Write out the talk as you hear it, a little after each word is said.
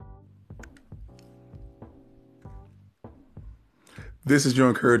This is your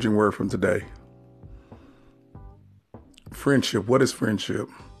encouraging word from today. Friendship. What is friendship?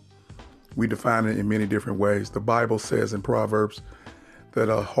 We define it in many different ways. The Bible says in Proverbs that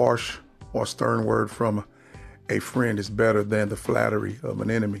a harsh or stern word from a friend is better than the flattery of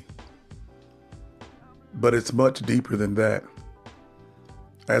an enemy. But it's much deeper than that.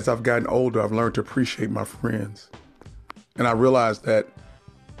 As I've gotten older, I've learned to appreciate my friends. And I realized that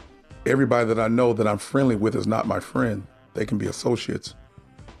everybody that I know that I'm friendly with is not my friend. They can be associates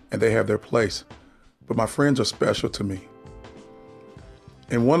and they have their place. But my friends are special to me.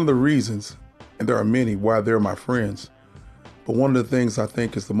 And one of the reasons, and there are many why they're my friends, but one of the things I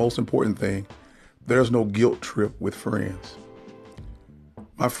think is the most important thing, there's no guilt trip with friends.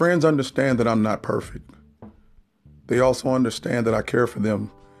 My friends understand that I'm not perfect. They also understand that I care for them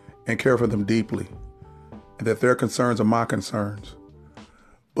and care for them deeply, and that their concerns are my concerns.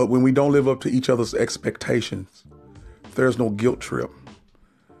 But when we don't live up to each other's expectations, there's no guilt trip.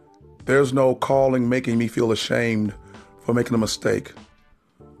 There's no calling making me feel ashamed for making a mistake.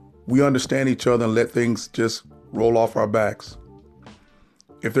 We understand each other and let things just roll off our backs.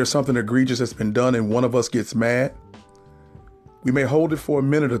 If there's something egregious that's been done and one of us gets mad, we may hold it for a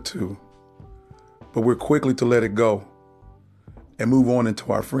minute or two, but we're quickly to let it go and move on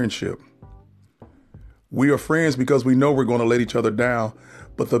into our friendship. We are friends because we know we're going to let each other down,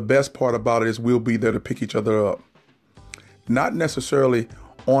 but the best part about it is we'll be there to pick each other up. Not necessarily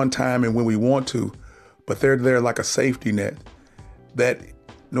on time and when we want to, but they're there like a safety net that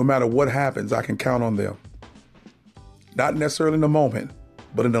no matter what happens, I can count on them. Not necessarily in the moment,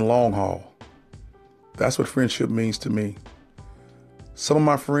 but in the long haul. That's what friendship means to me. Some of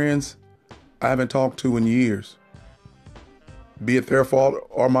my friends I haven't talked to in years, be it their fault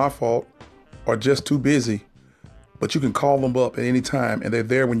or my fault, or just too busy, but you can call them up at any time and they're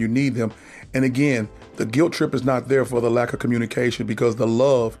there when you need them. And again, the guilt trip is not there for the lack of communication because the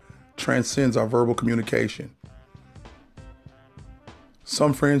love transcends our verbal communication.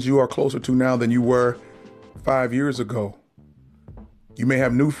 Some friends you are closer to now than you were 5 years ago. You may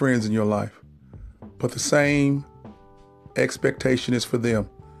have new friends in your life, but the same expectation is for them.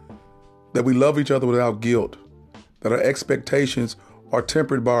 That we love each other without guilt. That our expectations are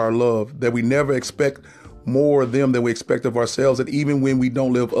tempered by our love. That we never expect more of them than we expect of ourselves. And even when we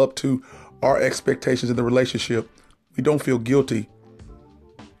don't live up to our expectations in the relationship, we don't feel guilty.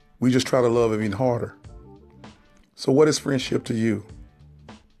 We just try to love even harder. So what is friendship to you?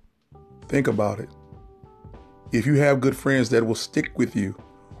 Think about it. If you have good friends that will stick with you,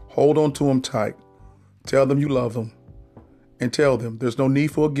 hold on to them tight. Tell them you love them. And tell them there's no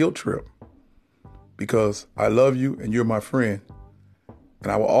need for a guilt trip. Because I love you and you're my friend.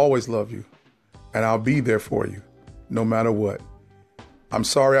 And I will always love you. And I'll be there for you, no matter what. I'm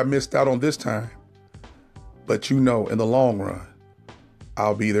sorry I missed out on this time. But you know, in the long run,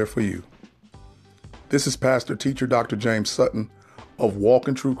 I'll be there for you. This is Pastor Teacher Dr. James Sutton of Walk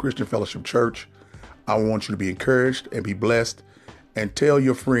in True Christian Fellowship Church. I want you to be encouraged and be blessed and tell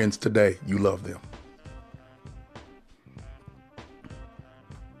your friends today you love them.